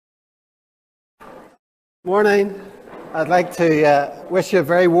Morning. I'd like to wish you a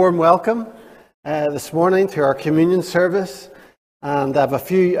very warm welcome this morning to our communion service, and I have a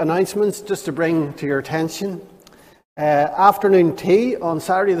few announcements just to bring to your attention. Afternoon tea on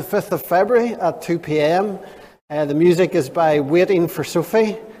Saturday the 5th of February at 2 p.m. The music is by Waiting for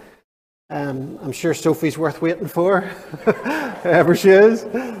Sophie. I'm sure Sophie's worth waiting for, whoever she is.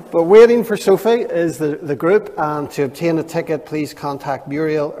 But Waiting for Sophie is the group, and to obtain a ticket, please contact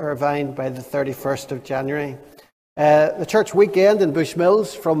Muriel Irvine by the 31st of January. The church weekend in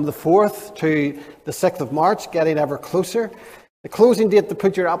Bushmills from the 4th to the 6th of March, getting ever closer. The closing date to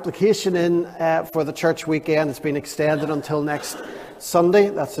put your application in for the church weekend has been extended until next Sunday,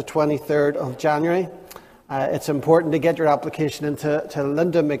 that's the 23rd of January. It's important to get your application into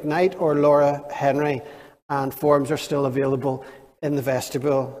Linda McKnight or Laura Henry, and forms are still available in the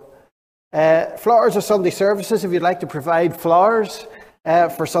vestibule. Flowers or Sunday services. If you'd like to provide flowers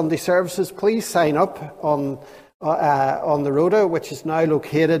for Sunday services, please sign up on the rota, which is now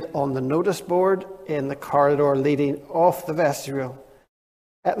located on the notice board in the corridor leading off the vestibule.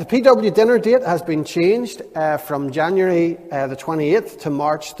 The PW dinner date has been changed from January the 28th to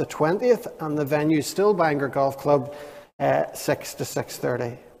March the 20th, and the venue is still Bangor Golf Club, 6 to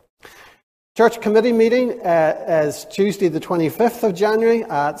 6:30. Church committee meeting is Tuesday the 25th of January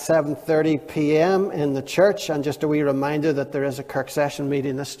at 7:30 p.m. in the church, and just a wee reminder that there is a Kirk session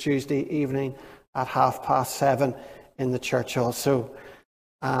meeting this Tuesday evening at 7:30 in the church also.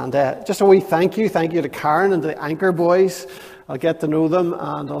 And just a wee thank you to Karen and the Anchor boys. I'll get to know them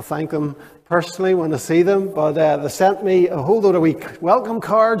and I'll thank them personally when I see them. But they sent me a whole load of welcome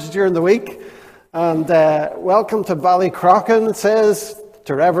cards during the week. And welcome to Ballycrochan, it says,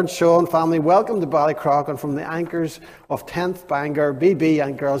 to Reverend Sean family. Welcome to Ballycrochan from the Anchors of 10th Bangor BB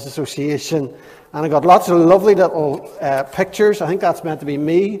and Girls Association. And I got lots of lovely little pictures. I think that's meant to be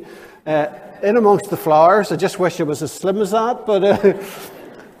me in amongst the flowers. I just wish it was as slim as that,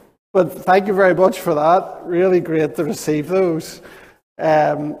 but thank you very much for that. Really great to receive those.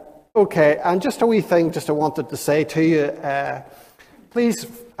 Okay, and just a wee thing I wanted to say to you. Please,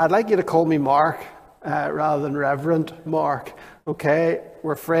 I'd like you to call me Mark rather than Reverend Mark. Okay,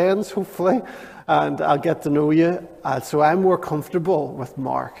 we're friends, hopefully, and I'll get to know you. So I'm more comfortable with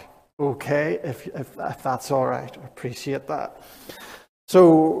Mark. Okay, if that's all right. I appreciate that.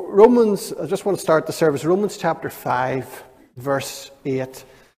 So Romans, I just want to start the service. Romans chapter 5, verse 8.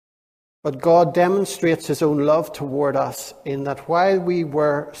 But God demonstrates his own love toward us in that while we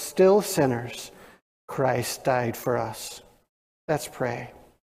were still sinners, Christ died for us. Let's pray.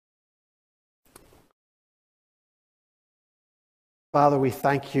 Father, we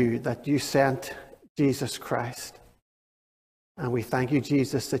thank you that you sent Jesus Christ. And we thank you,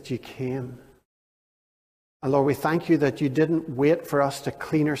 Jesus, that you came. And Lord, we thank you that you didn't wait for us to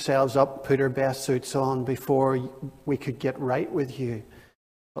clean ourselves up, put our best suits on before we could get right with you.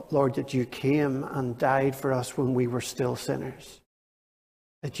 But Lord, that you came and died for us when we were still sinners.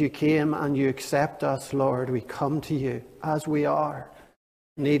 That you came and you accept us, Lord. We come to you as we are,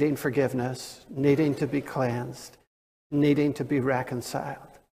 needing forgiveness, needing to be cleansed, needing to be reconciled.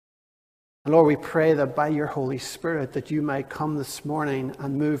 And Lord, we pray that by your Holy Spirit that you might come this morning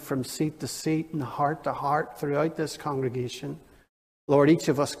and move from seat to seat and heart to heart throughout this congregation. Lord, each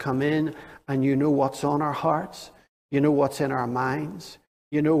of us come in and you know what's on our hearts. You know what's in our minds.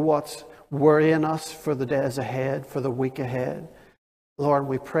 You know what's worrying us for the days ahead, for the week ahead. Lord,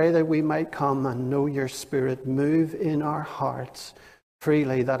 we pray that we might come and know your Spirit move in our hearts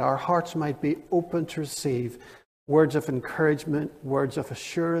freely, that our hearts might be open to receive words of encouragement, words of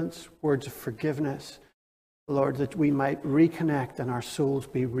assurance, words of forgiveness. Lord, that we might reconnect and our souls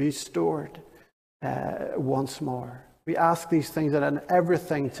be restored once more. We ask these things that in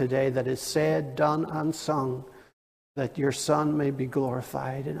everything today that is said, done, and sung, that your Son may be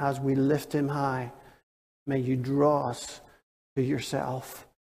glorified. And as we lift him high, may you draw us to yourself.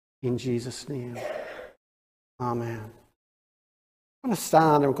 In Jesus' name. Amen. I'm going to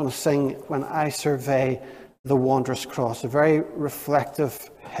stand and we're going to sing When I Survey the Wondrous Cross, a very reflective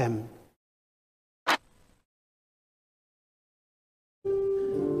hymn.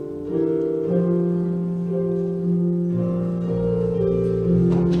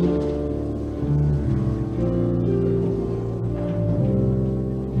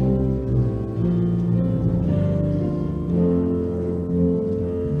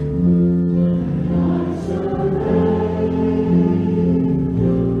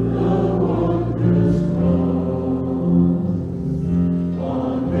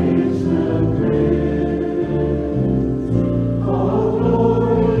 Praise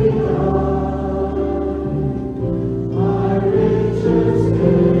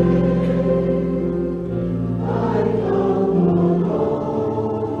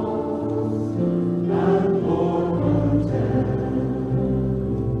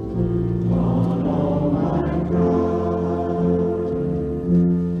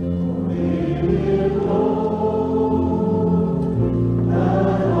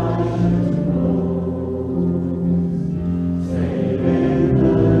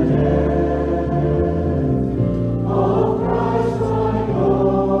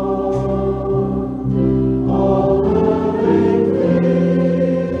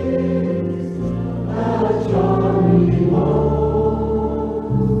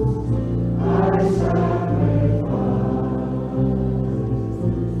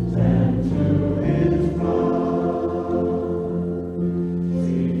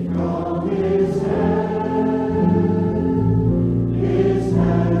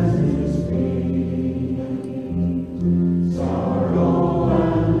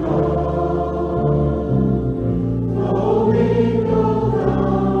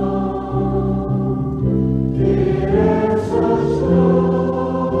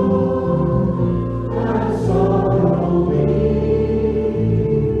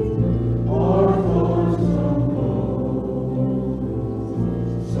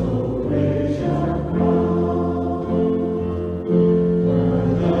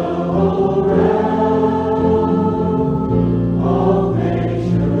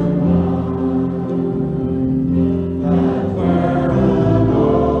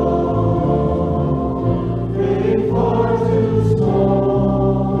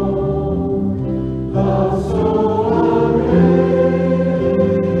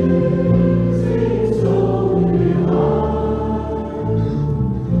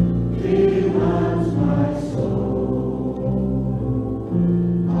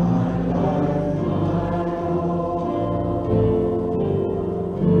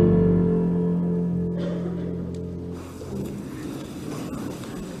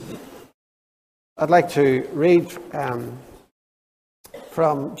I'd like to read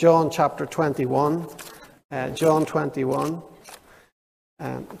from John chapter 21. John 21.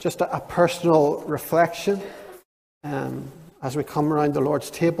 Just a personal reflection as we come around the Lord's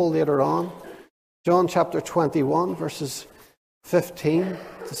table later on. John chapter 21, verses 15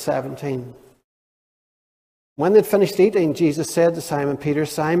 to 17. When they'd finished eating, Jesus said to Simon Peter,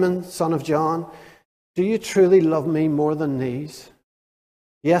 "Simon, son of John, do you truly love me more than these?"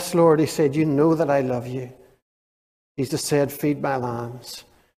 "Yes, Lord," he said, "you know that I love you." Jesus said, "Feed my lambs."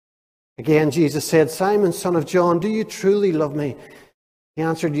 Again, Jesus said, "Simon, son of John, do you truly love me?" He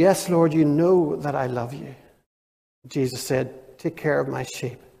answered, "Yes, Lord, you know that I love you." Jesus said, "Take care of my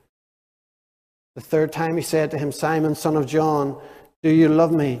sheep." The third time he said to him, "Simon, son of John, do you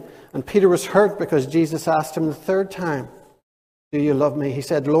love me?" And Peter was hurt because Jesus asked him the third time, "Do you love me?" He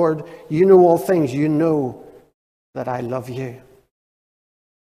said, "Lord, you know all things. You know that I love you."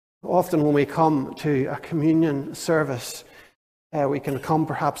 Often when we come to a communion service, we can come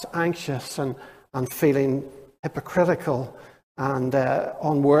perhaps anxious and feeling hypocritical and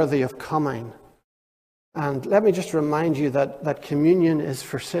unworthy of coming. And let me just remind you that communion is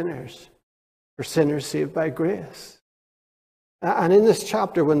for sinners saved by grace. And in this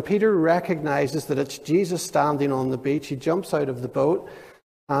chapter, when Peter recognizes that it's Jesus standing on the beach, he jumps out of the boat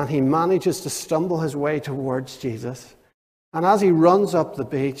and he manages to stumble his way towards Jesus. And as he runs up the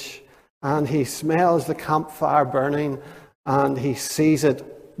beach and he smells the campfire burning and he sees it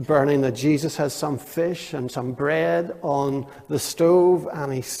burning, that Jesus has some fish and some bread on the stove,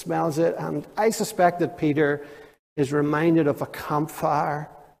 and he smells it. And I suspect that Peter is reminded of a campfire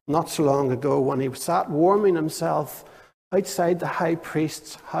not so long ago when he sat warming himself outside the high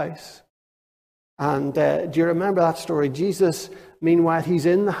priest's house. And do you remember that story? Jesus, meanwhile, he's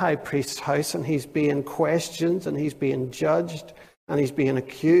in the high priest's house and he's being questioned and he's being judged and he's being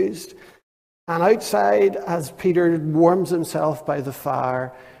accused. And outside, as Peter warms himself by the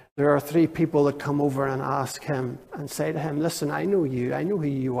fire, there are three people that come over and ask him and say to him, "Listen, I know you. I know who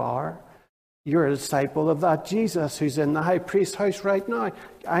you are. You're a disciple of that Jesus who's in the high priest's house right now.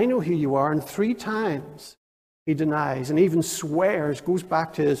 I know who you are." And 3 times he denies and even swears, goes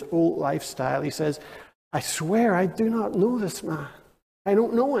back to his old lifestyle. He says, "I swear I do not know this man. I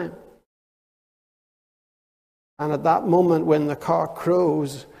don't know him." And at that moment when the cock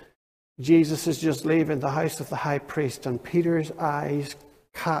crows, Jesus is just leaving the house of the high priest, and Peter's eyes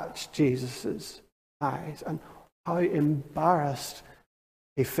catch Jesus' eyes, and how embarrassed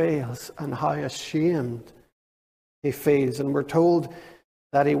he feels and how ashamed he feels. And we're told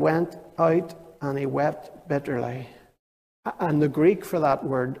that he went out and he wept bitterly. And the Greek for that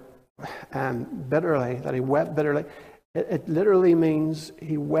word, bitterly, that he wept bitterly, it literally means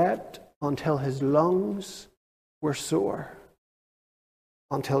he wept until his lungs were sore.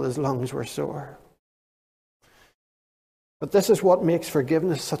 Until his lungs were sore. But this is what makes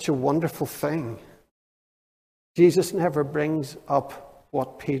forgiveness such a wonderful thing. Jesus never brings up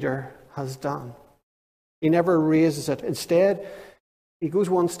what Peter has done. He never raises it. Instead, he goes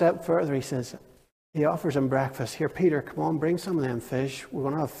one step further. He offers him breakfast. "Here, Peter, come on, bring some of them fish. We're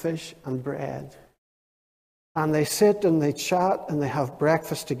going to have fish and bread." And they sit and they chat and they have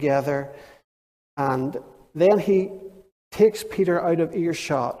breakfast together. And then he takes Peter out of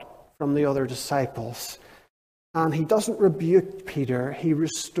earshot from the other disciples. And he doesn't rebuke Peter, he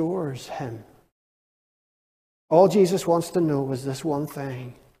restores him. All Jesus wants to know is this one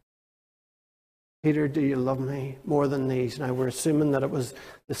thing: "Peter, do you love me more than these?" Now we're assuming that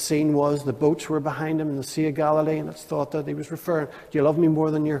the boats were behind him in the Sea of Galilee, and it's thought that he was referring, "Do you love me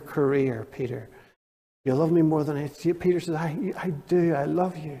more than your career, Peter? Do you love me more than it?" Peter says, I do, I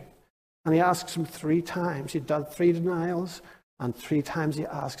love you. And he asks him 3 times. He'd done 3 denials, and 3 times he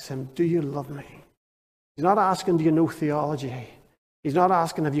asks him, "Do you love me?" He's not asking, "Do you know theology?" He's not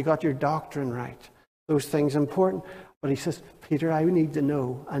asking, "Have you got your doctrine right?" Those things are important. But he says, "Peter, I need to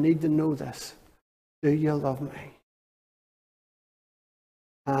know. I need to know this. Do you love me?"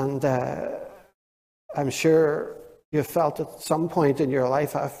 And I'm sure you've felt it at some point in your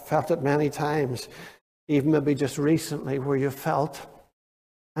life. I've felt it many times, even maybe just recently, where you felt,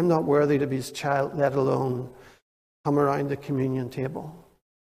 "I'm not worthy to be his child, let alone come around the communion table."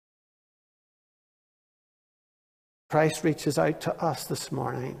 Christ reaches out to us this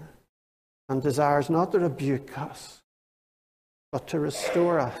morning and desires not to rebuke us, but to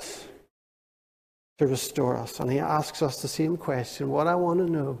restore us. To restore us. And he asks us the same question. What I want to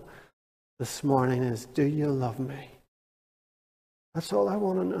know this morning is, do you love me? That's all I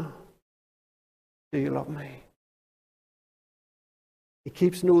want to know. Do you love me? He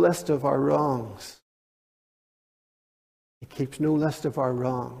keeps no list of our wrongs. He keeps no list of our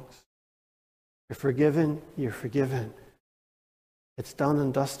wrongs. You're forgiven, you're forgiven. It's done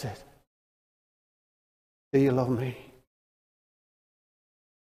and dusted. Do you love me?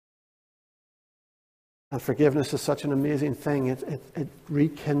 And forgiveness is such an amazing thing. It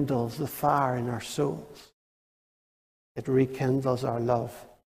rekindles the fire in our souls. It rekindles our love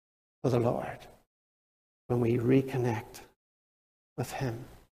for the Lord when we reconnect with Him.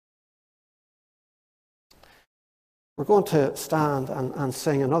 We're going to stand and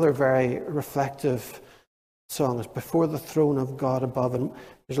sing another very reflective song. It's Before the Throne of God Above. And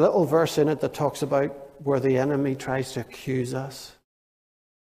there's a little verse in it that talks about where the enemy tries to accuse us.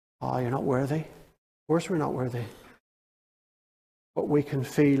 Oh, you're not worthy. Of course we're not worthy. But we can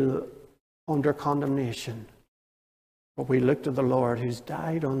feel under condemnation. But we look to the Lord who's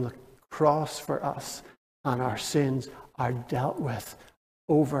died on the cross for us, and our sins are dealt with,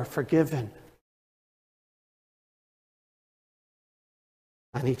 over, forgiven.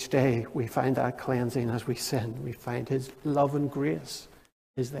 And each day we find that cleansing as we sin. We find His love and grace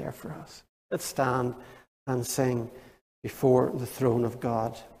is there for us. Let's stand and sing Before the Throne of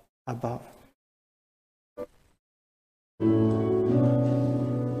God Above.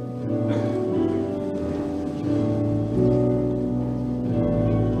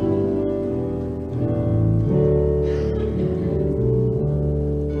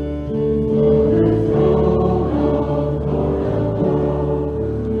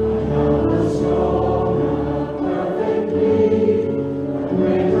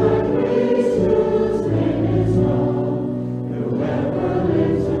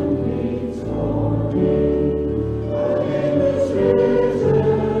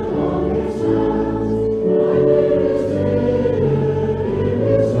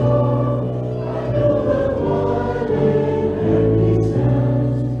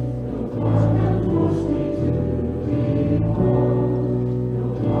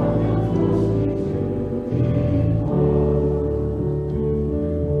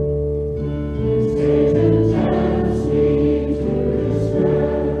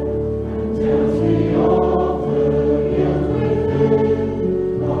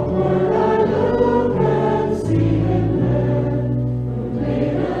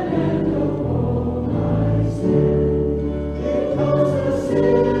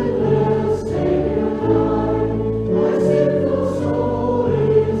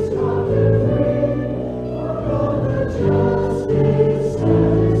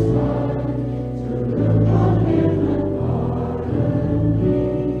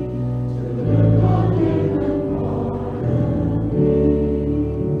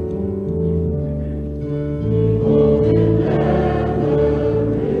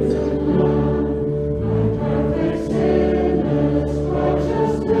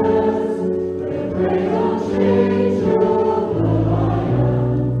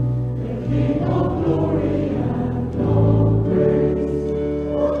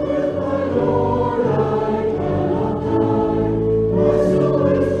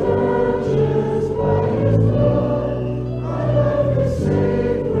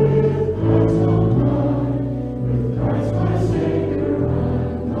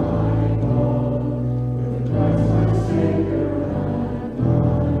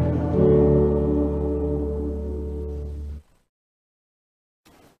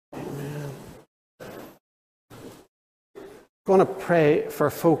 Going to pray for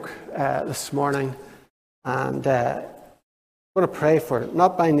folk this morning, and going to pray for,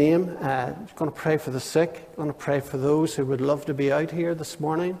 not by name, going to pray for the sick, going to pray for those who would love to be out here this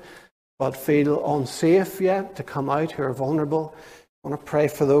morning but feel unsafe yet to come out, who are vulnerable. Going to pray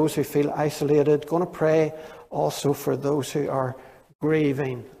for those who feel isolated. Going to pray also for those who are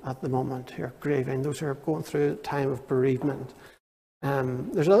grieving at the moment, who are grieving, those who are going through a time of bereavement.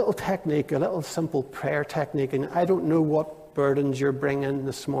 There's a little technique, a little simple prayer technique, and I don't know what burdens you're bringing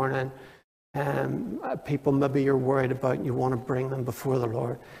this morning. People maybe you're worried about and you want to bring them before the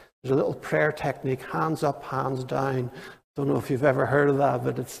Lord. There's a little prayer technique, hands up, hands down. Don't know if you've ever heard of that,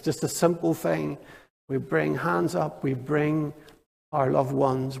 but it's just a simple thing. We bring hands up, we bring our loved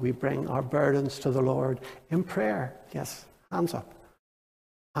ones, we bring our burdens to the Lord in prayer. Yes, hands up,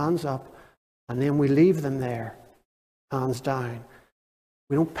 and then we leave them there, hands down.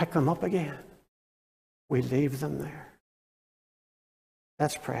 We don't pick them up again. We leave them there.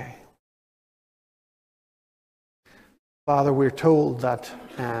 Let's pray. Father, we're told that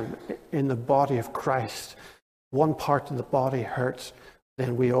in the body of Christ, one part of the body hurts,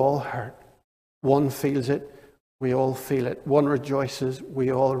 then we all hurt. One feels it, we all feel it. One rejoices,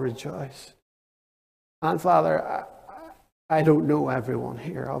 we all rejoice. And Father, I don't know everyone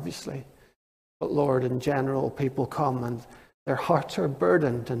here, obviously. But Lord, in general, people come and their hearts are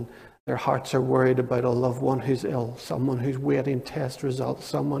burdened and Their hearts are worried about a loved one who's ill, someone who's waiting test results,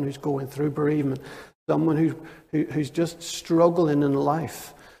 someone who's going through bereavement, someone who's just struggling in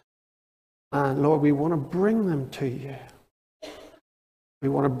life. And Lord, we want to bring them to you. We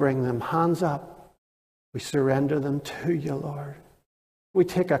want to bring them hands up. We surrender them to you, Lord. We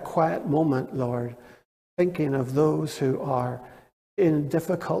take a quiet moment, Lord, thinking of those who are in a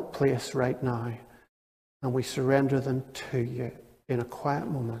difficult place right now, and we surrender them to you in a quiet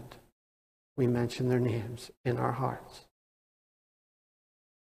moment. We mention their names in our hearts.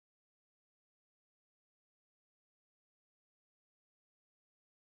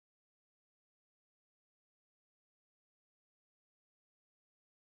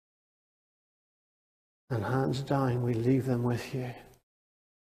 And hands down, we leave them with you.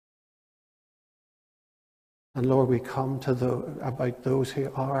 And Lord, we come to about those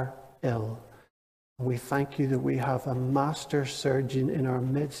who are ill. And we thank you that we have a master surgeon in our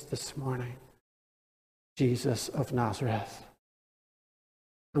midst this morning, Jesus of Nazareth.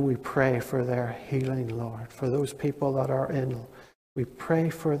 And we pray for their healing, Lord, for those people that are ill. We pray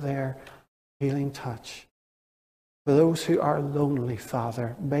for their healing touch. For those who are lonely,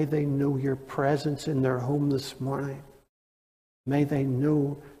 Father, may they know your presence in their home this morning. May they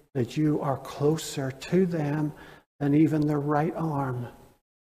know that you are closer to them than even their right arm.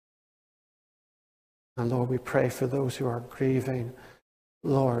 And Lord, we pray for those who are grieving.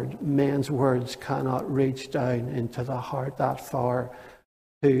 Lord, men's words cannot reach down into the heart that far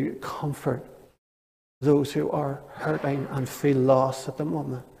to comfort those who are hurting and feel lost at the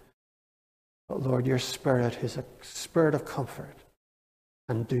moment. But Lord, your Spirit is a spirit of comfort,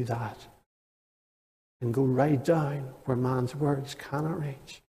 and do that. And go right down where man's words cannot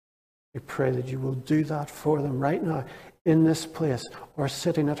reach. We pray that you will do that for them right now, in this place, or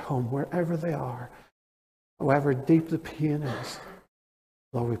sitting at home, wherever they are, however deep the pain is.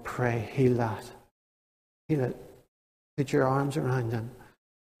 Lord, we pray, heal that. Heal it. Put your arms around them.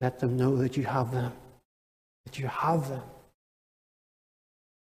 Let them know that you have them. That you have them.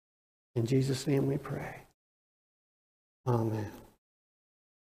 In Jesus' name we pray. Amen.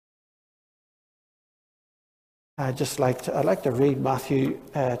 I'd like to read Matthew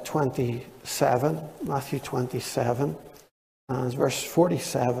 27. Matthew 27. And verse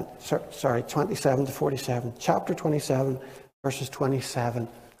 47. Sorry, 27 to 47. Chapter 27, verses 27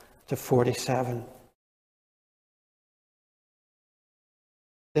 to 47.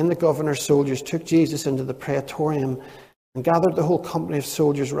 Then the governor's soldiers took Jesus into the praetorium and gathered the whole company of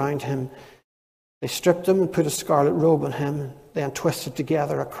soldiers round him. They stripped him and put a scarlet robe on him, then twisted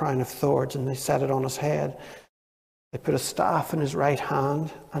together a crown of thorns, and they set it on his head. They put a staff in his right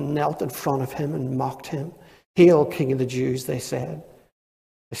hand and knelt in front of him and mocked him. "Hail, King of the Jews," they said.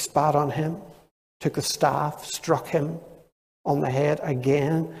 They spat on him, took the staff, struck him on the head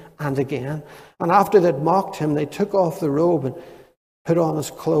again and again. And after they'd mocked him, they took off the robe and put on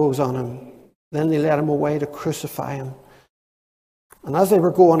his clothes on him. Then they led him away to crucify him. And as they were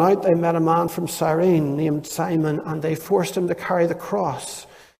going out, they met a man from Cyrene named Simon, and they forced him to carry the cross.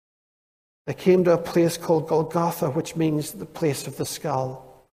 They came to a place called Golgotha, which means the place of the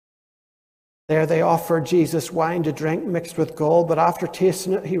skull. There they offered Jesus wine to drink mixed with gall, but after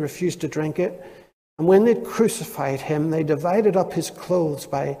tasting it, he refused to drink it. And when they'd crucified him, they divided up his clothes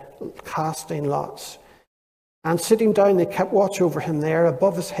by casting lots. And sitting down, they kept watch over him there.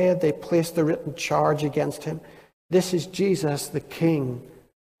 Above his head, they placed the written charge against him: "This is Jesus, the King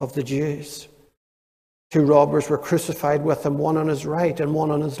of the Jews." 2 robbers were crucified with him, one on his right and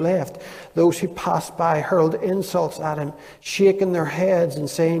one on his left. Those who passed by hurled insults at him, shaking their heads and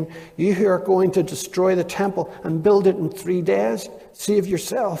saying, "You who are going to destroy the temple and build it in 3 days, save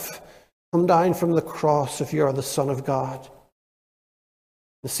yourself. Come down from the cross if you are the Son of God."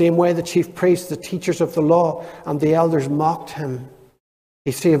 The same way the chief priests, the teachers of the law, and the elders mocked him.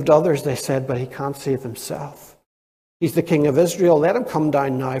 "He saved others," they said, "but he can't save himself. He's the King of Israel. Let him come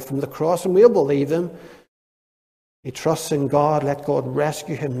down now from the cross and we'll believe him. He trusts in God. Let God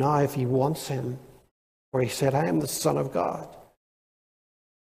rescue him now if he wants him." For he said, "I am the Son of God."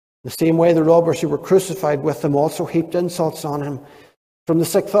 The same way the robbers who were crucified with him also heaped insults on him. From the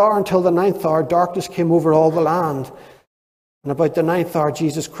 6th hour until the 9th hour, darkness came over all the land. And about the 9th hour,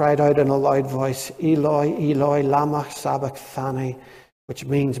 Jesus cried out in a loud voice, "Eloi, Eloi, lama sabachthani," which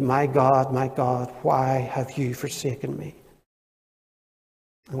means, my God, why have you forsaken me?"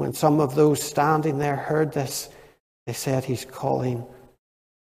 And when some of those standing there heard this, they said, "He's calling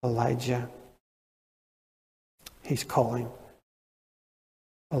Elijah." He's calling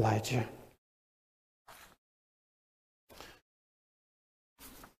Elijah.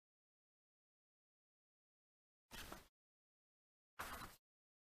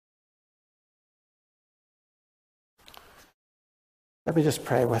 Let me just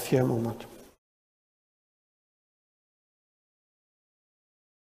pray with you a moment.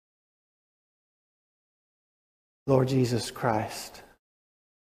 Lord Jesus Christ,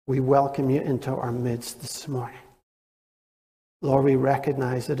 we welcome you into our midst this morning. Lord, we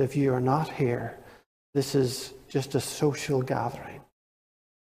recognize that if you are not here, this is just a social gathering.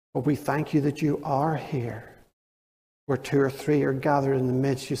 But we thank you that you are here. Where two or three are gathered in the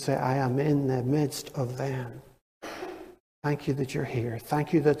midst, you say, I am in the midst of them. Thank you that you're here.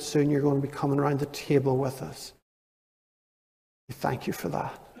 Thank you that soon you're going to be coming around the table with us. We thank you for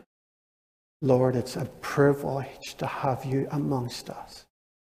that. Lord, it's a privilege to have you amongst us.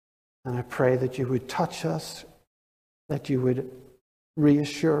 And I pray that you would touch us, that you would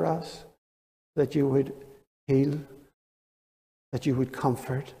reassure us, that you would heal, that you would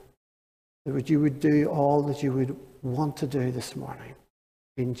comfort, that you would do all that you would want to do this morning.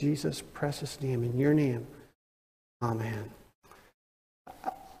 In Jesus' precious name, in your name, amen.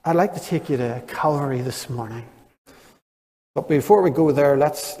 I'd like to take you to Calvary this morning. But before we go there,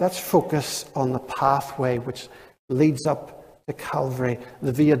 let's focus on the pathway which leads up to Calvary,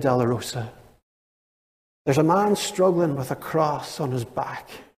 the Via Dolorosa. There's a man struggling with a cross on his back.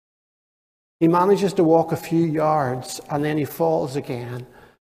 He manages to walk a few yards and then he falls again.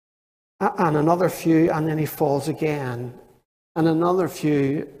 And another few and then he falls again. And another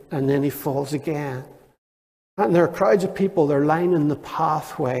few and then he falls again. And there are crowds of people, they're lining the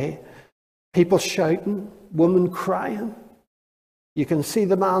pathway. People shouting, women crying. You can see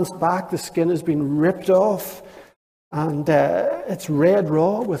the man's back, the skin has been ripped off. And it's red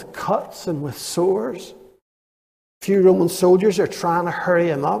raw with cuts and with sores. A few Roman soldiers are trying to hurry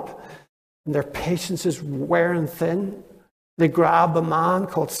him up. And their patience is wearing thin. They grab a man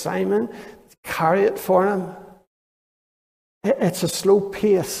called Simon, carry it for him. It's a slow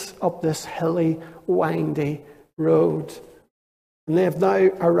pace up this hilly, windy road. And they have now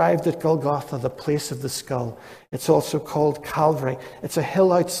arrived at Golgotha, the place of the skull. It's also called Calvary. It's a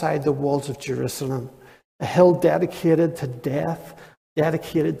hill outside the walls of Jerusalem. A hill dedicated to death,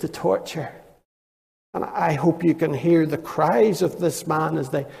 dedicated to torture. And I hope you can hear the cries of this man as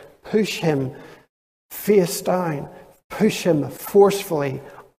they push him face down, push him forcefully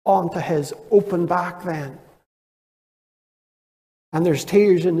onto his open back then. And there's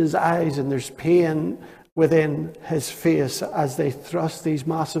tears in his eyes and there's pain within his face as they thrust these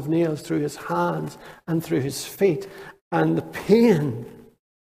massive nails through his hands and through his feet. And the pain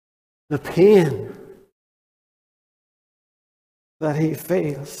that he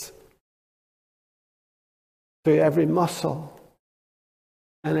feels through every muscle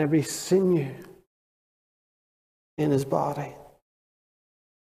and every sinew in his body.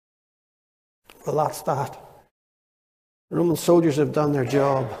 Well, that's that. The Roman soldiers have done their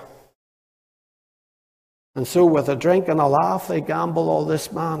job. And so with a drink and a laugh, they gamble all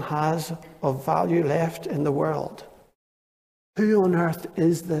this man has of value left in the world. Who on earth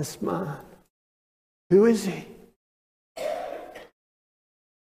is this man? Who is he?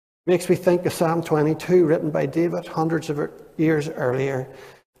 Makes me think of Psalm 22, written by David hundreds of years earlier.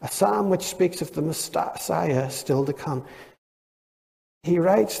 A psalm which speaks of the Messiah still to come. He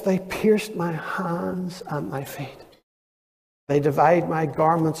writes, they pierced my hands and my feet. They divide my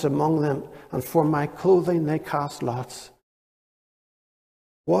garments among them, and for my clothing they cast lots.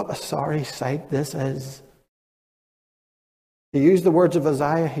 What a sorry sight this is. To use the words of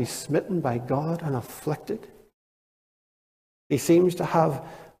Isaiah, he's smitten by God and afflicted. He seems to have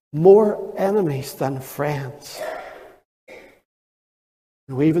more enemies than friends.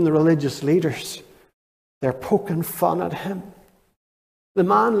 And even the religious leaders, they're poking fun at him. The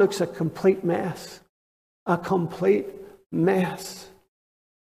man looks a complete mess. A complete mess.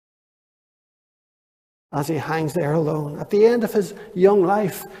 As he hangs there alone. At the end of his young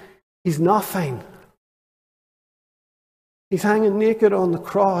life, he's nothing. He's hanging naked on the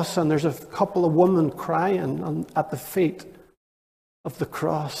cross, and there's a couple of women crying at the feet of the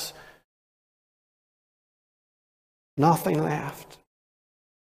cross. Nothing left.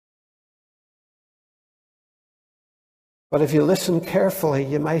 But if you listen carefully,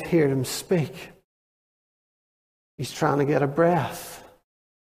 you might hear him speak. He's trying to get a breath.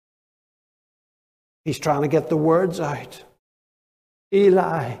 He's trying to get the words out.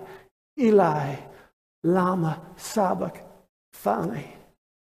 Eli, Eli, lama sabachthani.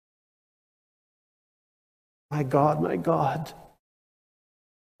 My God,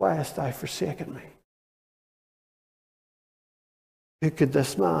 why hast thou forsaken me? Who could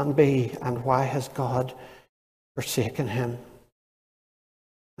this man be, and why has God forsaken him?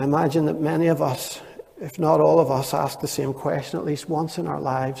 I imagine that many of us, if not all of us, ask the same question at least once in our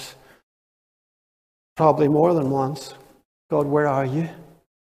lives. Probably more than once. God, where are you?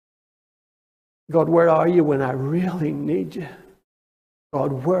 God, where are you when I really need you?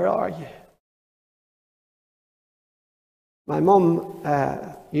 God, where are you? My mum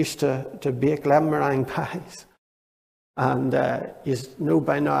used to bake lemon meringue pies. And you know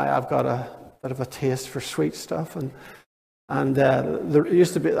by now I've got a bit of a taste for sweet stuff. And there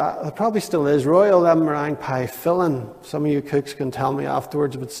used to be, there probably still is, royal lemon meringue pie filling. Some of you cooks can tell me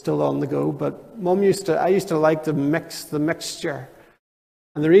afterwards if it's still on the go. But I used to like to mix the mixture.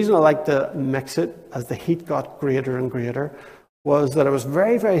 And the reason I liked to mix it as the heat got greater and greater was that it was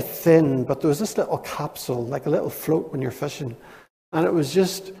very, very thin, but there was this little capsule, like a little float when you're fishing. And it was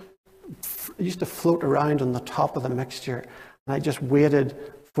just, it used to float around on the top of the mixture. And I just waited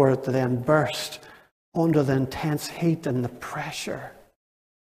for it to then burst under the intense heat and the pressure.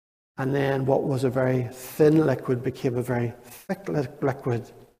 And then what was a very thin liquid became a very thick liquid.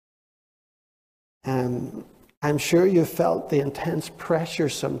 I'm sure you've felt the intense pressure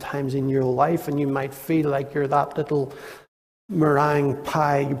sometimes in your life, and you might feel like you're that little meringue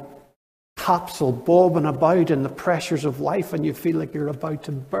pie capsule bobbing about in the pressures of life, and you feel like you're about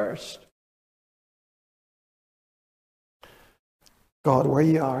to burst. God,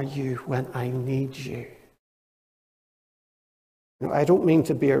 where are you when I need you? Now, I don't mean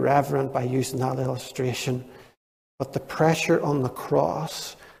to be irreverent by using that illustration, but the pressure on the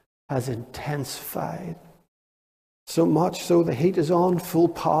cross has intensified. So much so the heat is on full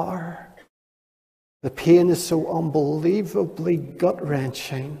power. The pain is so unbelievably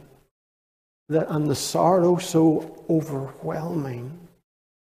gut-wrenching, and the sorrow so overwhelming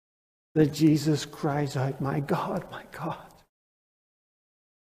that Jesus cries out, my God,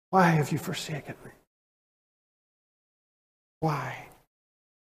 why have you forsaken me? Why?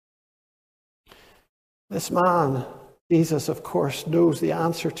 This man, Jesus, of course, knows the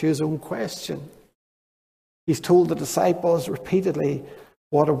answer to his own question. He's told the disciples repeatedly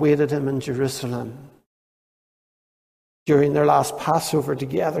what awaited him in Jerusalem. During their last Passover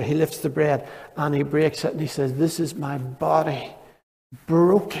together, he lifts the bread and he breaks it and he says, this is my body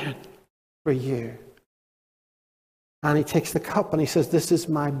broken for you. And he takes the cup and he says, this is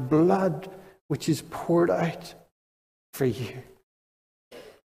my blood which is poured out for you.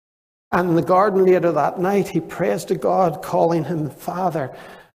 And in the garden later that night, he prays to God, calling him Father.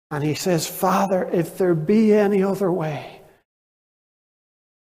 And he says, Father, if there be any other way,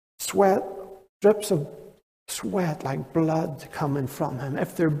 drips of sweat like blood coming from him.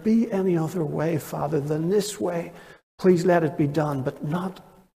 If there be any other way, Father, than this way, please let it be done, but not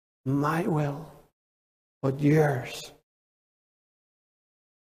my will, but yours.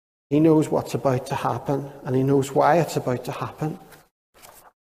 He knows what's about to happen, and he knows why it's about to happen.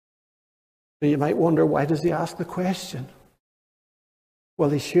 But you might wonder, why does he ask the question? Well,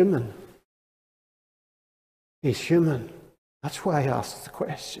 he's human. He's human. That's why he asks the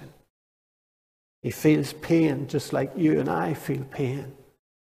question. He feels pain just like you and I feel pain.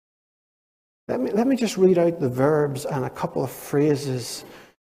 Let me just read out the verbs and a couple of phrases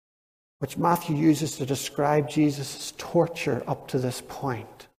which Matthew uses to describe Jesus' torture up to this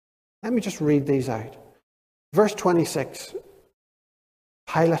point. Let me just read these out. Verse 26,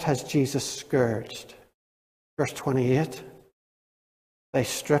 Pilate has Jesus scourged. Verse 28, they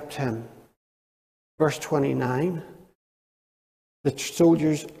stripped him. Verse 29, the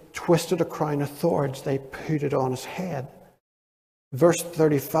soldiers twisted a crown of thorns, they put it on his head. Verse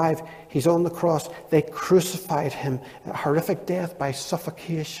 35, he's on the cross, they crucified him. A horrific death by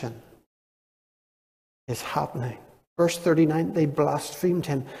suffocation is happening. Verse 39, they blasphemed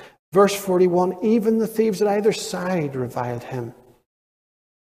him. Verse 41, even the thieves at either side reviled him.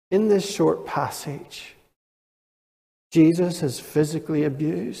 In this short passage, Jesus is physically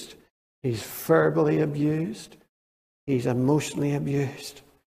abused, he's verbally abused, he's emotionally abused.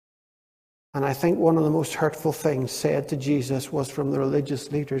 And I think one of the most hurtful things said to Jesus was from the religious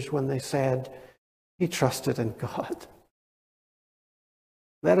leaders when they said he trusted in God.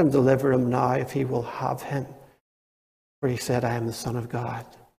 Let him deliver him now if he will have him. For he said, I am the Son of God.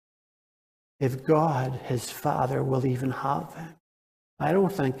 If God, his Father, will even have him, I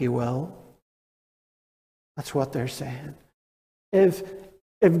don't think he will. That's what they're saying. If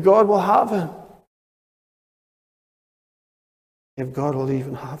God will have him, if God will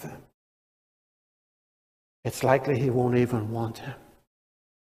even have him, it's likely he won't even want him.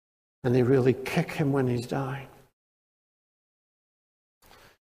 And they really kick him when he's down.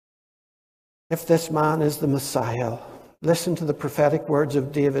 If this man is the Messiah, listen to the prophetic words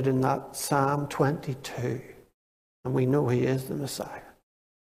of David in that Psalm 22. And we know he is the Messiah.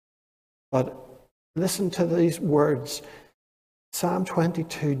 But listen to these words Psalm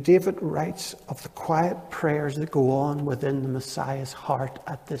 22, David writes of the quiet prayers that go on within the Messiah's heart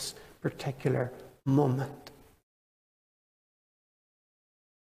at this particular moment.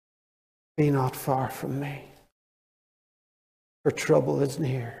 Be not far from me, for trouble is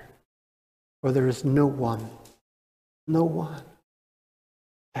near, for there is no one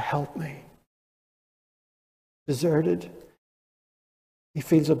to help me. Deserted, he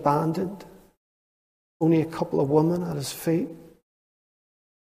feels abandoned, only a couple of women at his feet.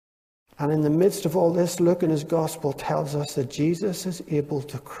 And in the midst of all this, Luke in his gospel tells us that Jesus is able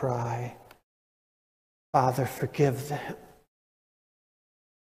to cry, Father, forgive them,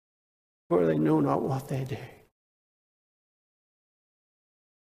 for they know not what they do.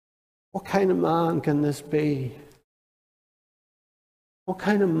 What kind of man can this be? What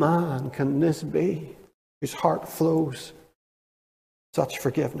kind of man can this be whose heart flows such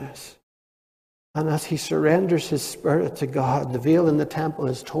forgiveness? And as he surrenders his spirit to God, the veil in the temple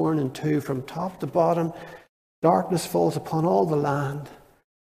is torn in two from top to bottom. Darkness falls upon all the land,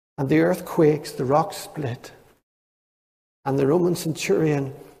 and the earth quakes, the rocks split. And the Roman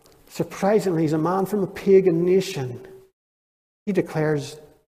centurion, surprisingly, is a man from a pagan nation. He declares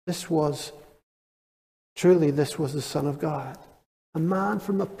this was the Son of God. A man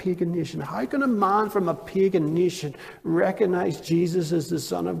from a pagan nation. How can a man from a pagan nation recognize Jesus as the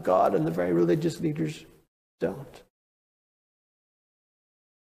Son of God, and the very religious leaders don't?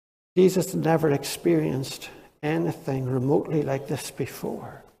 Jesus had never experienced anything remotely like this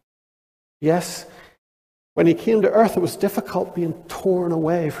before. Yes, when he came to earth, it was difficult being torn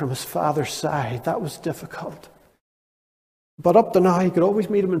away from his Father's side. That was difficult. But up to now, he could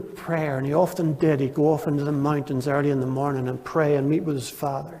always meet him in prayer, and he often did. He'd go off into the mountains early in the morning and pray and meet with his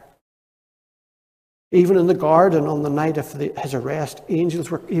Father. Even in the garden on the night of his arrest,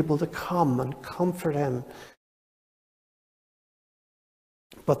 angels were able to come and comfort him.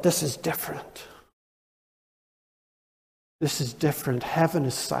 But this is different. This is different. Heaven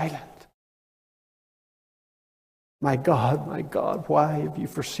is silent. My God, why have you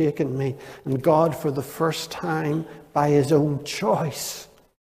forsaken me? And God, for the first time, by his own choice,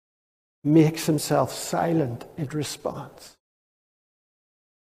 makes himself silent in response.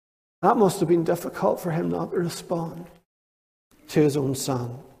 That must have been difficult for him not to respond to his own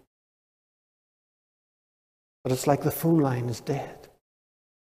Son. But it's like the phone line is dead.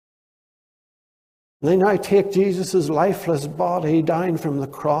 And they now take Jesus' lifeless body down from the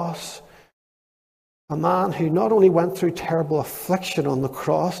cross. A man who not only went through terrible affliction on the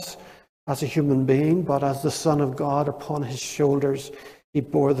cross as a human being, but as the Son of God upon his shoulders, he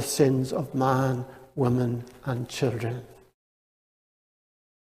bore the sins of man, women, and children.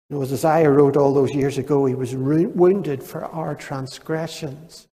 You know, as Isaiah wrote all those years ago, he was wounded for our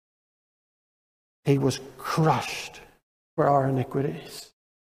transgressions. He was crushed for our iniquities.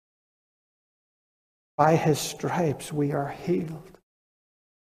 By his stripes we are healed.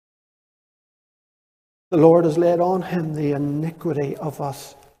 The Lord has laid on him the iniquity of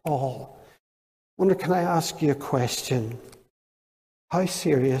us all. I wonder, can I ask you a question? How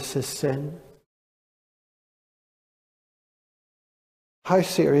serious is sin? How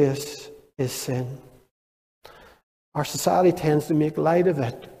serious is sin? Our society tends to make light of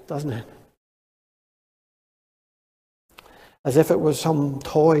it, doesn't it? As if it was some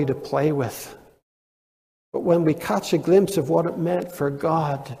toy to play with. But when we catch a glimpse of what it meant for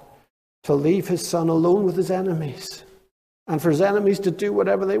God to leave his Son alone with his enemies, and for his enemies to do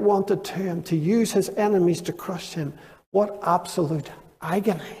whatever they wanted to him, to use his enemies to crush him, what absolute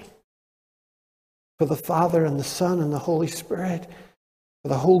agony for the Father and the Son and the Holy Spirit, for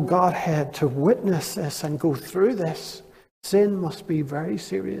the whole Godhead to witness this and go through this. Sin must be very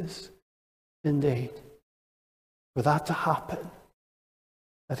serious indeed for that to happen,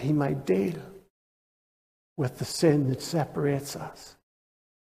 that he might deal with the sin that separates us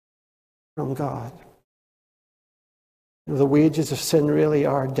from God. You know, the wages of sin really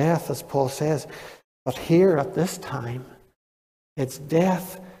are death, as Paul says. But here at this time, it's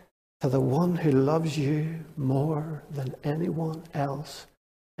death to the one who loves you more than anyone else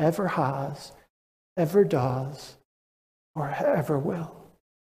ever has, ever does, or ever will.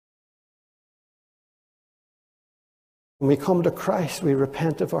 When we come to Christ, we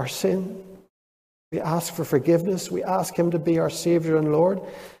repent of our sin. We ask for forgiveness. We ask him to be our Savior and Lord.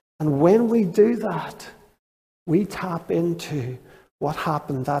 And when we do that, we tap into what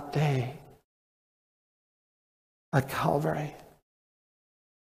happened that day at Calvary.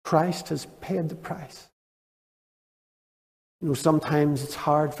 Christ has paid the price. You know, sometimes it's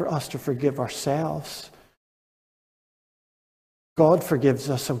hard for us to forgive ourselves. God forgives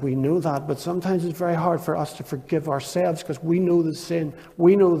us, and we know that, but sometimes it's very hard for us to forgive ourselves because we know the sin,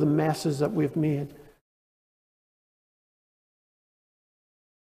 we know the messes that we've made.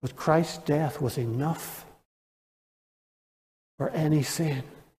 But Christ's death was enough for any sin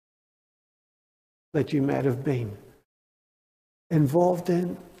that you might have been involved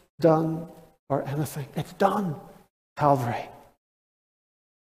in, done, or anything. It's done. Calvary.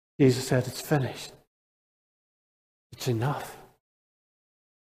 Jesus said, it's finished. It's enough.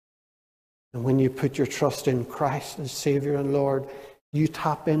 And when you put your trust in Christ as Savior and Lord, you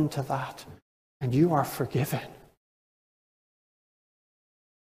tap into that and you are forgiven.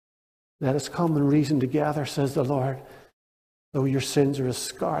 Let us come and reason together, says the Lord. Though your sins are as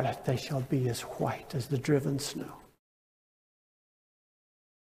scarlet, they shall be as white as the driven snow.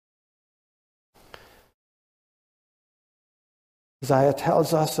 Isaiah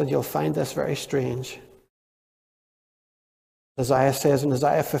tells us, and you'll find this very strange. Isaiah says in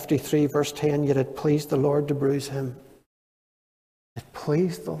Isaiah 53, verse 10, yet it pleased the Lord to bruise him. It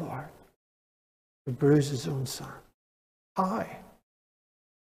pleased the Lord to bruise his own son. How?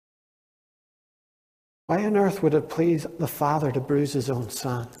 Why on earth would it please the Father to bruise his own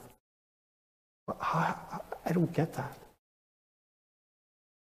son? I don't get that.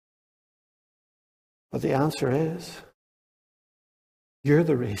 But the answer is, you're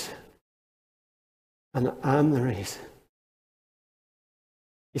the reason. And I'm the reason.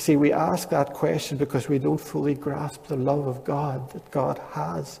 You see, we ask that question because we don't fully grasp the love of God that God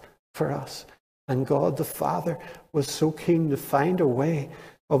has for us. And God the Father was so keen to find a way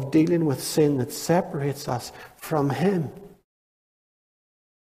of dealing with sin that separates us from Him,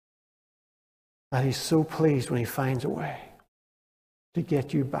 that He's so pleased when He finds a way to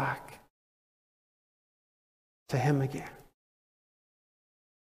get you back to Him again.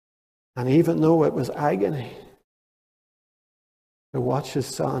 And even though it was agony to watch His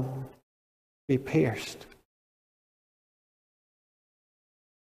Son be pierced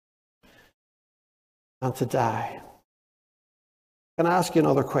and to die. Can I ask you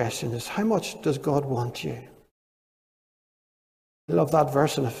another question? Is how much does God want you? I love that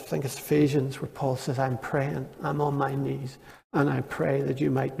verse, and I think it's Ephesians, where Paul says, I'm praying, I'm on my knees, and I pray that you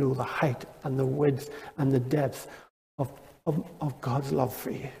might know the height and the width and the depth of God's love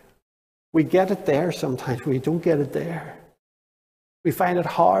for you. We get it there sometimes, we don't get it there. We find it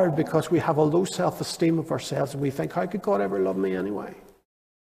hard because we have a low self-esteem of ourselves, and we think, how could God ever love me anyway?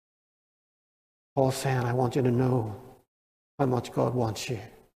 Paul's saying, I want you to know how much God wants you.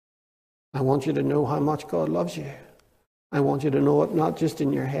 I want you to know how much God loves you. I want you to know it not just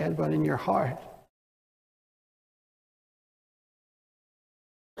in your head, but in your heart.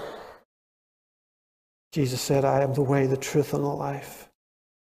 Jesus said, I am the way, the truth, and the life.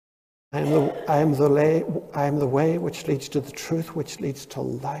 I am the way which leads to the truth, which leads to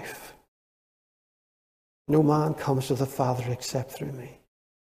life. No man comes to the Father except through me.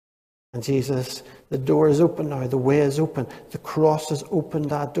 And Jesus, the door is open now. The way is open. The cross has opened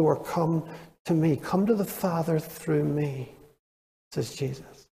that door. Come to me. Come to the Father through me, says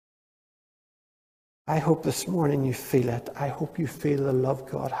Jesus. I hope this morning you feel it. I hope you feel the love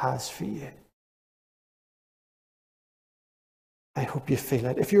God has for you. I hope you feel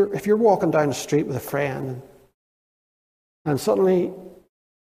it. If you're walking down the street with a friend and suddenly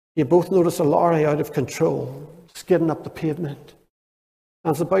you both notice a lorry out of control, skidding up the pavement,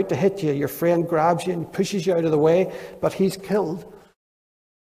 and it's about to hit you, your friend grabs you and pushes you out of the way, but he's killed,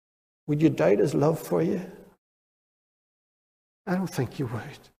 would you doubt his love for you? I don't think you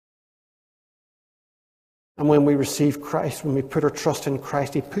would. And when we receive Christ, when we put our trust in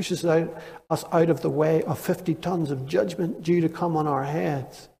Christ, He pushes us out of the way of 50 tons of judgment due to come on our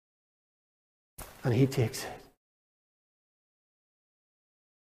heads. And He takes it.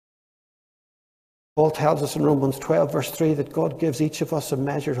 Paul tells us in Romans 12, verse 3, that God gives each of us a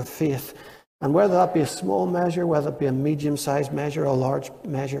measure of faith. And whether that be a small measure, whether it be a medium-sized measure, or a large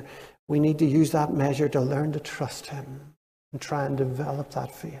measure, we need to use that measure to learn to trust Him and try and develop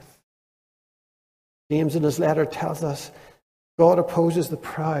that faith. James in his letter tells us, God opposes the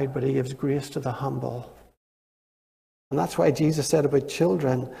proud, but He gives grace to the humble. And that's why Jesus said about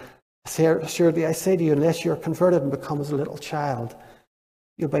children, surely I say to you, unless you're converted and become as a little child,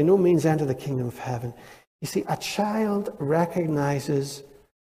 you'll by no means enter the kingdom of heaven. You see, a child recognizes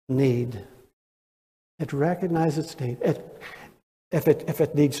need. It recognizes need. If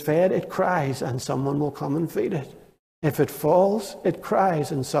it needs fed, it cries, and someone will come and feed it. If it falls, it cries,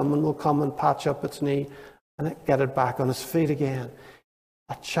 and someone will come and patch up its knee and get it back on its feet again.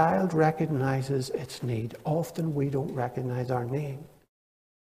 A child recognizes its need. Often we don't recognize our need.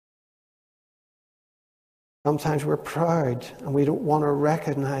 Sometimes we're proud and we don't want to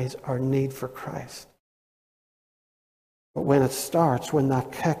recognize our need for Christ. But when it starts, when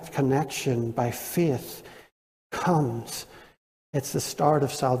that connection by faith comes, it's the start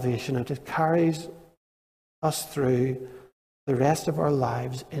of salvation, and it carries us through the rest of our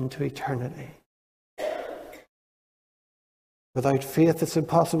lives into eternity. Without faith, it's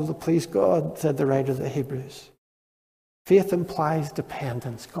impossible to please God, said the writer of the Hebrews. Faith implies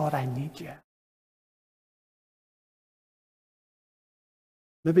dependence. God, I need you.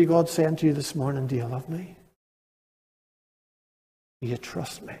 Maybe God's saying to you this morning, do you love me? Do you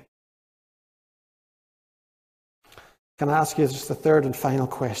trust me? Can I ask you just the third and final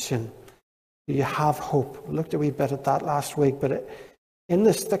question? Do you have hope? We looked a wee bit at that last week, but in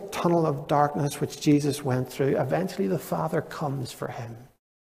this thick tunnel of darkness which Jesus went through, eventually the Father comes for him.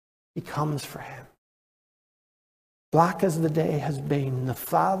 He comes for him. Black as the day has been, the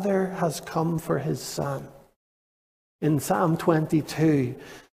Father has come for his Son. In Psalm 22,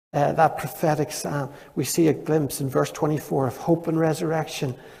 that prophetic psalm, we see a glimpse in verse 24 of hope and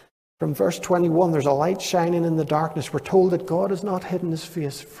resurrection. From verse 21, there's a light shining in the darkness. We're told that God has not hidden his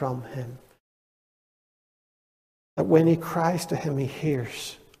face from him. That when he cries to him, he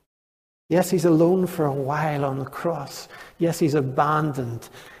hears. Yes, he's alone for a while on the cross. Yes, he's abandoned.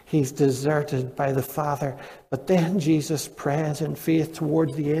 He's deserted by the Father. But then Jesus prays in faith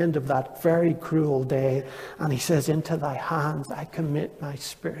towards the end of that very cruel day. And he says, into thy hands I commit my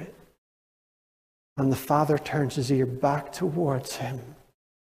spirit. And the Father turns his ear back towards him.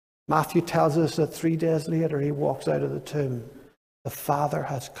 Matthew tells us that 3 days later he walks out of the tomb. The Father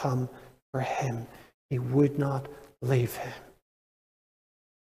has come for him. He would not leave him.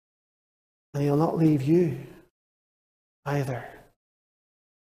 And he'll not leave you either.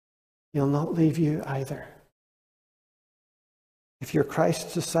 He'll not leave you either. If you're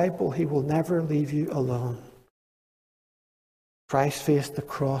Christ's disciple, he will never leave you alone. Christ faced the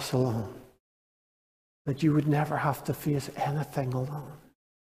cross alone, that you would never have to face anything alone,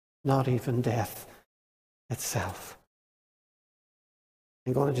 not even death itself.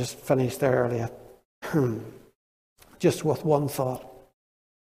 I'm going to just finish there earlier, just with one thought.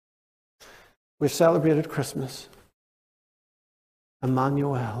 We've celebrated Christmas.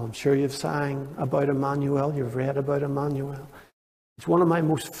 Emmanuel. I'm sure you've sang about Emmanuel. You've read about Emmanuel. It's one of my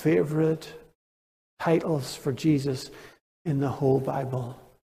most favorite titles for Jesus in the whole Bible,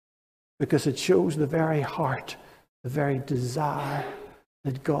 because it shows the very heart, the very desire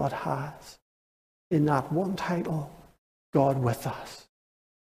that God has. In that one title, God with us.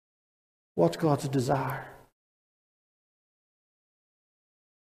 What's God's desire?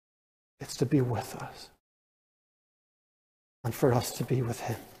 It's to be with us. And for us to be with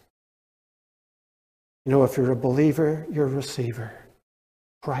him. You know, if you're a believer, you're a receiver.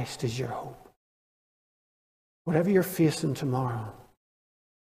 Christ is your hope. Whatever you're facing tomorrow,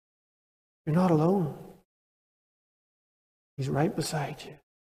 you're not alone. He's right beside you.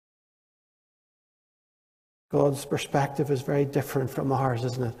 God's perspective is very different from ours,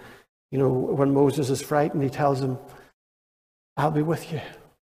 isn't it? You know, when Moses is frightened, he tells him, I'll be with you.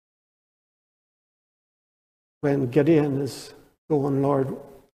 When Gideon is going, Lord,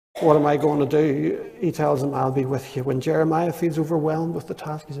 what am I going to do? He tells him, I'll be with you. When Jeremiah feels overwhelmed with the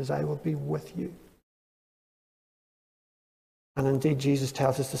task, he says, I will be with you. And indeed, Jesus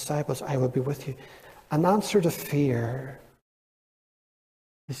tells his disciples, I will be with you. An answer to fear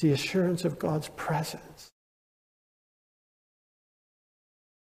is the assurance of God's presence.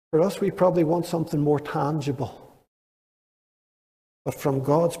 For us, we probably want something more tangible. But from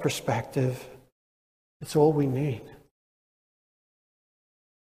God's perspective, it's all we need.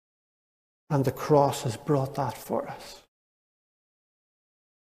 And the cross has brought that for us.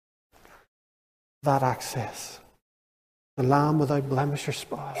 That access. The Lamb without blemish or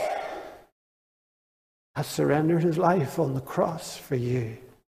spot has surrendered his life on the cross for you.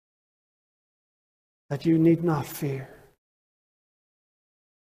 That you need not fear.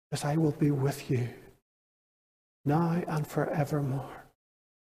 Because I will be with you now and forevermore.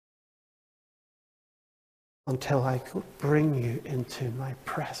 Until I could bring you into my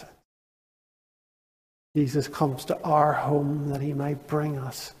presence. Jesus comes to our home that he might bring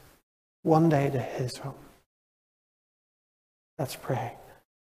us one day to his home. Let's pray.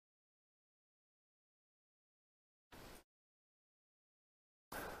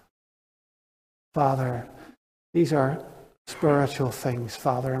 Father, these are spiritual things,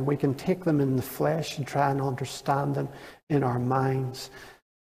 Father, and we can take them in the flesh and try and understand them in our minds.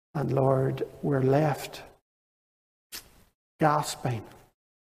 And Lord, we're left gasping.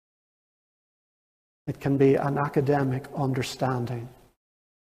 It can be an academic understanding.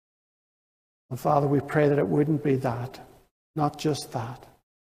 And Father, we pray that it wouldn't be that, not just that.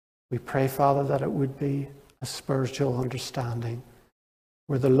 We pray, Father, that it would be a spiritual understanding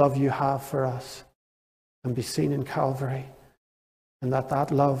where the love you have for us can be seen in Calvary, and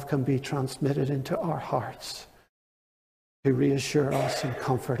that love can be transmitted into our hearts to reassure us and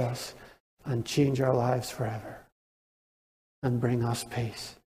comfort us and change our lives forever and bring us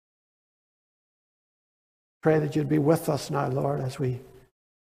peace. Pray that you'd be with us now, Lord, as we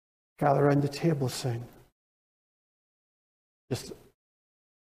gather around the table soon. Just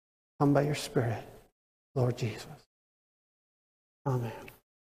come by your Spirit, Lord Jesus. Amen.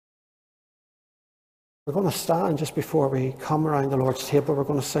 We're going to stand just before we come around the Lord's table. We're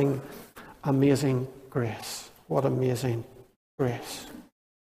going to sing Amazing Grace. What amazing grace.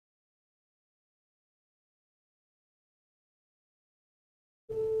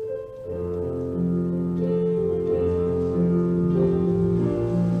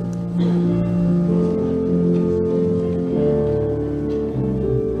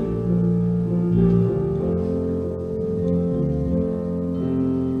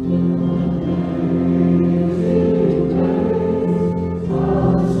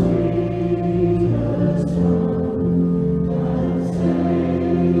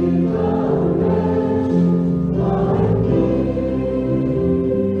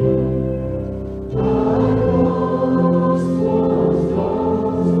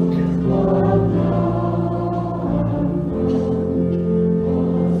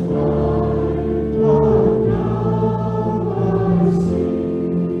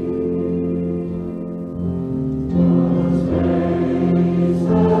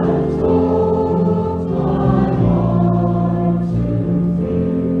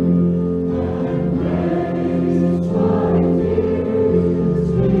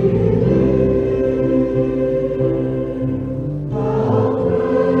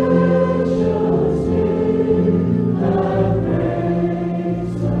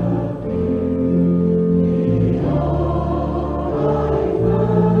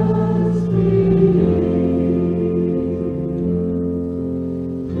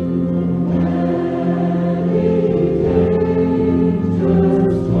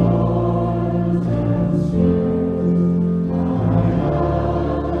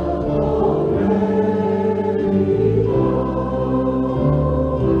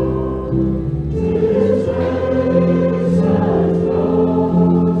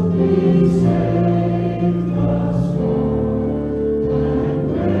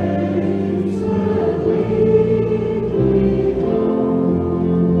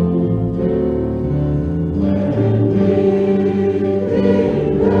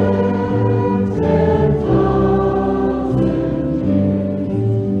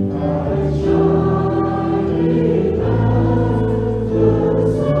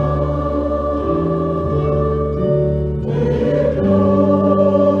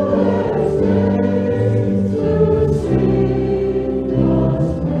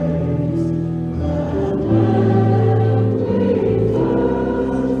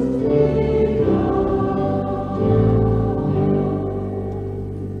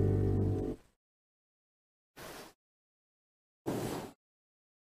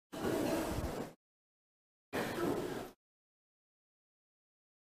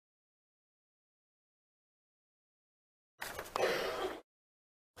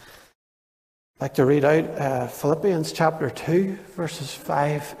 I'd like to read out Philippians chapter 2, verses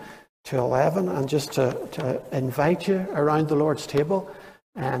 5 to 11, and just to invite you around the Lord's table.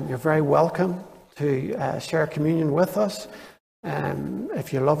 You're very welcome to share communion with us.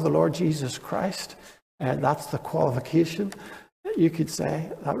 If you love the Lord Jesus Christ, that's the qualification, you could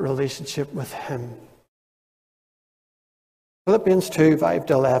say, that relationship with Him. Philippians 2, 5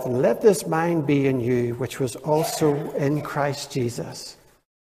 to 11. Let this mind be in you, which was also in Christ Jesus,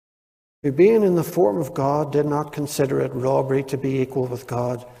 who being in the form of God did not consider it robbery to be equal with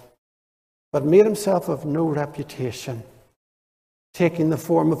God, but made himself of no reputation, taking the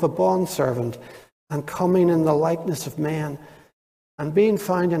form of a bondservant and coming in the likeness of men, and being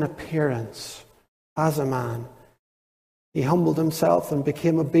found in appearance as a man, he humbled himself and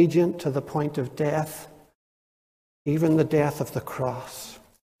became obedient to the point of death, even the death of the cross.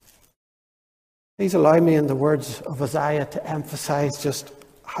 Please allow me, in the words of Isaiah, to emphasize just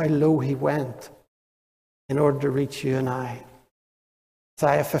how low he went in order to reach you and I.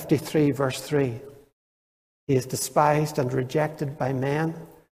 Isaiah 53, verse 3. He is despised and rejected by men,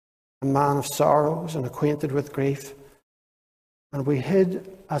 a man of sorrows and acquainted with grief. And we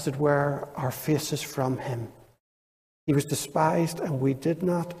hid, as it were, our faces from him. He was despised, and we did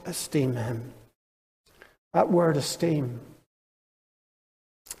not esteem him. That word esteem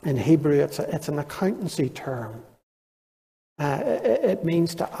In Hebrew, it's an accountancy term. It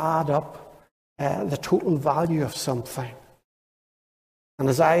means to add up the total value of something. And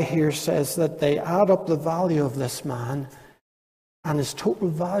Isaiah here says that they add up the value of this man, and his total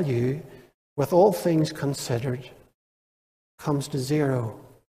value, with all things considered, comes to zero.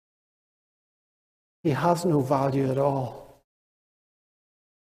 He has no value at all.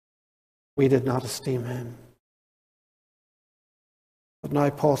 We did not esteem him. But now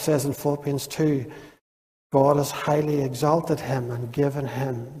Paul says in Philippians 2, God has highly exalted him and given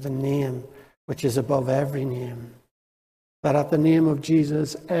him the name which is above every name, that at the name of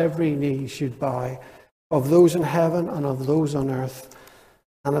Jesus every knee should bow, of those in heaven and of those on earth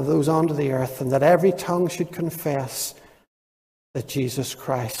and of those under the earth, and that every tongue should confess that Jesus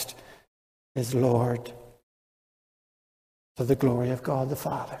Christ is Lord, to the glory of God the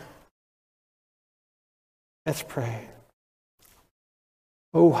Father. Let's pray.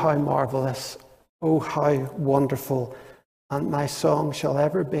 Oh, how marvelous, oh, how wonderful, and my song shall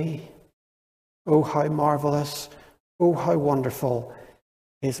ever be. Oh, how marvelous, oh, how wonderful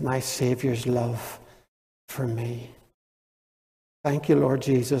is my Saviour's love for me. Thank you, Lord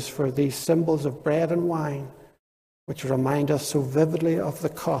Jesus, for these symbols of bread and wine, which remind us so vividly of the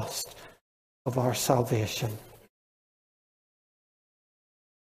cost of our salvation.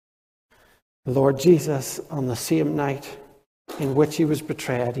 The Lord Jesus, on the same night in which he was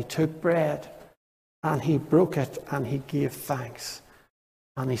betrayed, he took bread and he broke it and he gave thanks.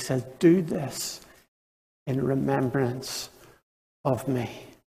 And he said, "Do this in remembrance of me."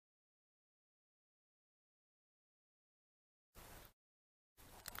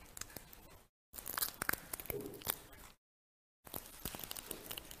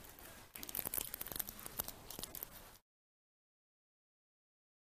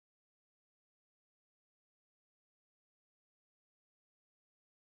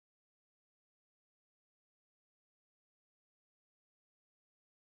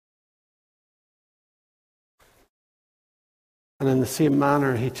 And in the same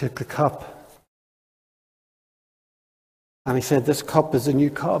manner, he took the cup. And he said, "This cup is a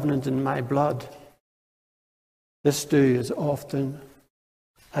new covenant in my blood. This do as often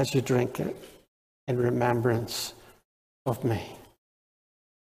as you drink it in remembrance of me."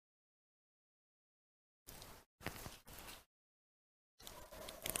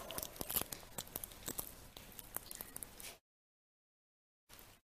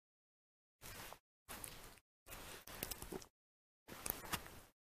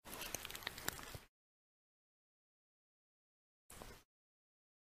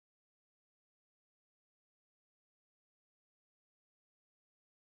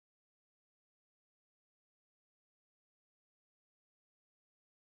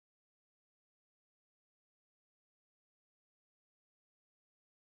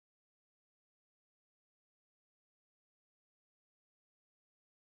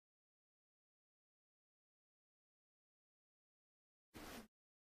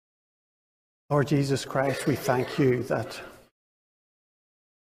 Lord Jesus Christ, we thank you that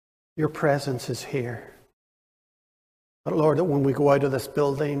your presence is here. But Lord, that when we go out of this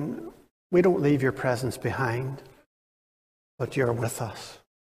building, we don't leave your presence behind, but you're with us.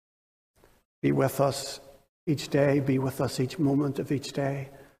 Be with us each day. Be with us each moment of each day.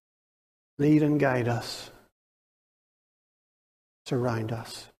 Lead and guide us. Surround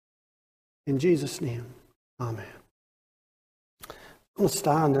us. In Jesus' name, amen. I'm going to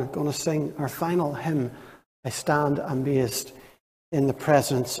stand and going to sing our final hymn, "I Stand Amazed in the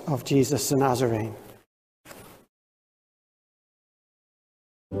Presence of Jesus the Nazarene."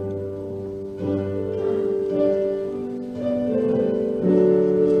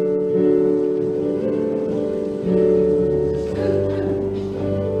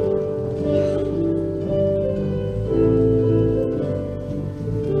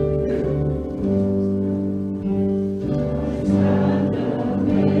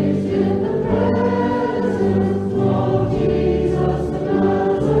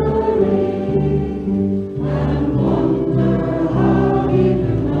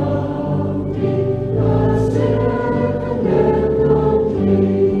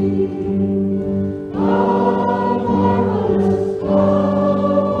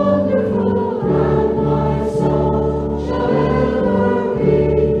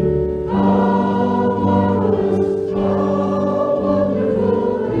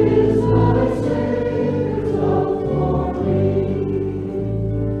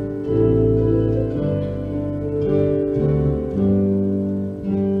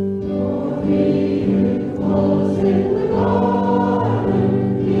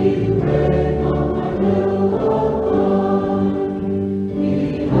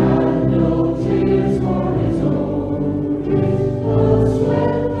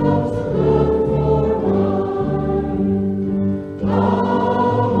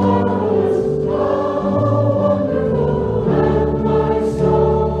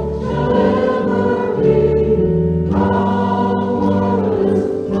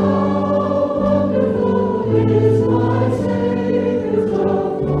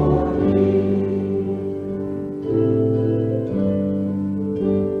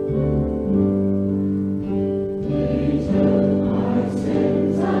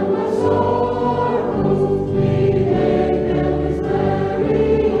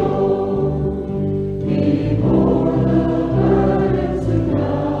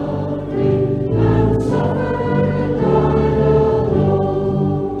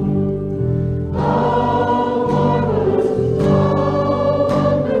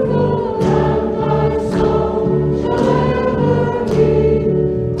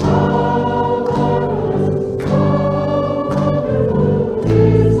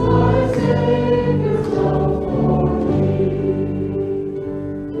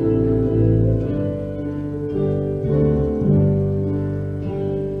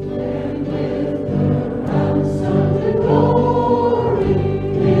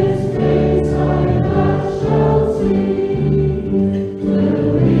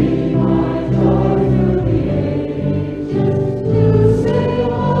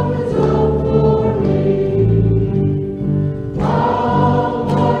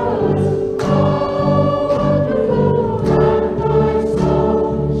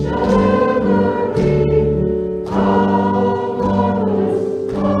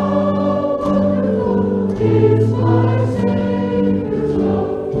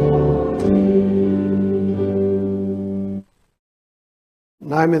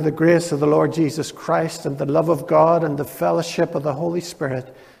 Now may the grace of the Lord Jesus Christ and the love of God and the fellowship of the Holy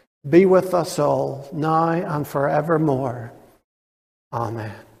Spirit be with us all, now and forevermore.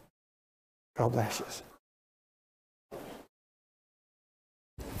 Amen. God bless you.